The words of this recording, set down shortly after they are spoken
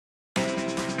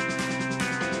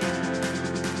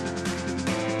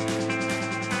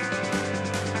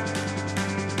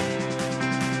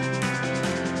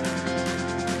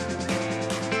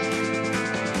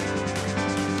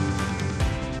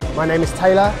My name is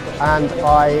Taylor and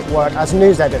I work as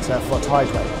news editor for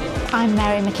Tideway. I'm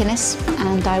Mary McInnes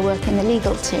and I work in the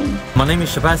legal team. My name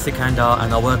is Shabazz Sikandar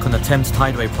and I work on the Thames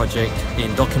Tideway project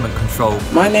in document control.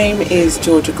 My name is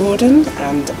Georgia Gordon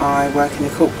and I work in the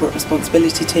corporate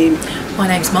responsibility team. My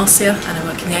name is Marcia and I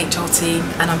work in the HR team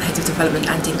and I'm Head of Development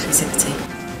and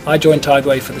Inclusivity. I joined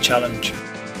Tideway for the challenge.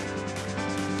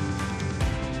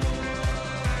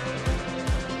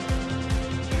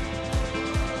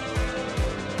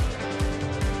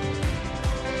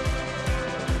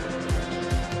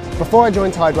 Before I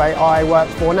joined Tideway, I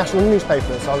worked for national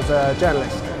newspapers. I was a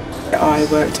journalist. I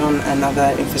worked on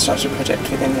another infrastructure project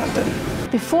within London.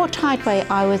 Before Tideway,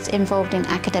 I was involved in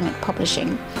academic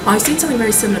publishing. I was doing something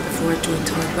very similar before I joined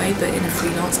Tideway, but in a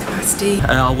freelance capacity.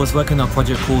 I was working on a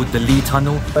project called the Lee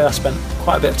Tunnel. I spent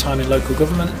quite a bit of time in local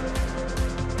government.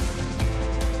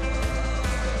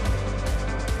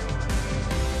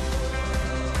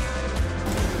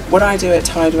 What I do at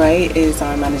Tideway is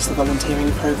I manage the volunteering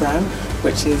programme,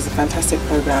 which is a fantastic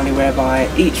programme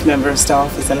whereby each member of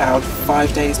staff is allowed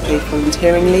 5 days paid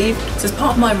volunteering leave. So as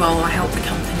part of my role, I help the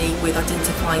company with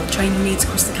identifying training needs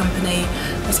across the company.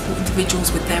 I support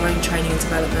individuals with their own training and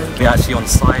development. We're actually on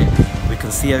site, we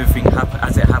can see everything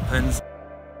as it happens.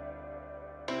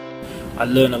 I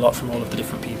learn a lot from all of the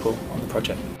different people on the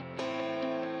project.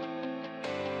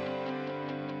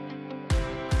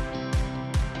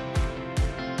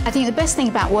 I think the best thing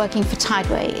about working for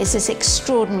Tideway is this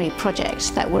extraordinary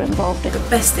project that we're involved in. The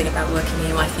best thing about working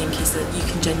here, I think, is that you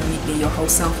can genuinely be your whole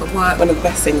self at work. One of the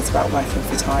best things about working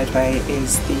for Tideway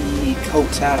is the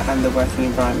culture and the working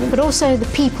environment. But also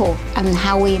the people and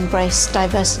how we embrace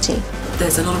diversity.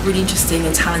 There's a lot of really interesting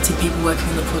and talented people working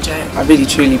on the project. I really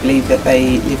truly believe that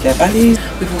they live their values.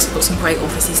 We've also got some great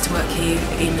offices to work here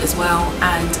in as well,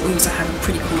 and we also have a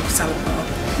pretty cool salad bar.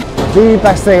 The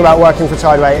best thing about working for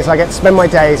Tideway is I get to spend my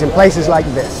days in places like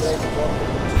this.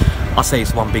 I say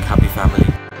it's one big happy family.